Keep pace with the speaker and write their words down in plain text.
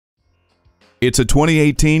It's a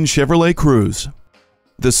 2018 Chevrolet Cruze.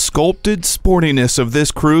 The sculpted sportiness of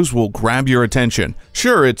this Cruze will grab your attention.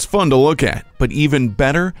 Sure, it's fun to look at, but even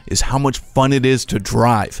better is how much fun it is to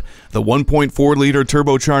drive. The 1.4-liter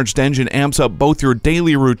turbocharged engine amps up both your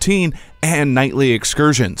daily routine and nightly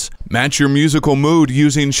excursions. Match your musical mood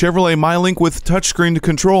using Chevrolet MyLink with touchscreen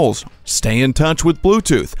controls. Stay in touch with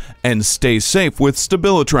Bluetooth and stay safe with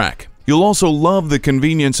StabiliTrak. You'll also love the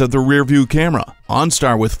convenience of the rear-view camera,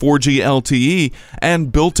 OnStar with 4G LTE,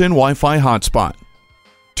 and built-in Wi-Fi hotspot.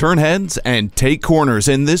 Turn heads and take corners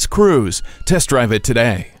in this Cruze. Test drive it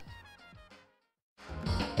today.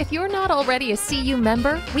 If you're not already a CU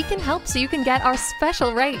member, we can help so you can get our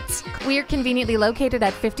special rates. We're conveniently located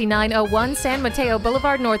at 5901 San Mateo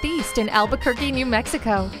Boulevard Northeast in Albuquerque, New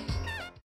Mexico.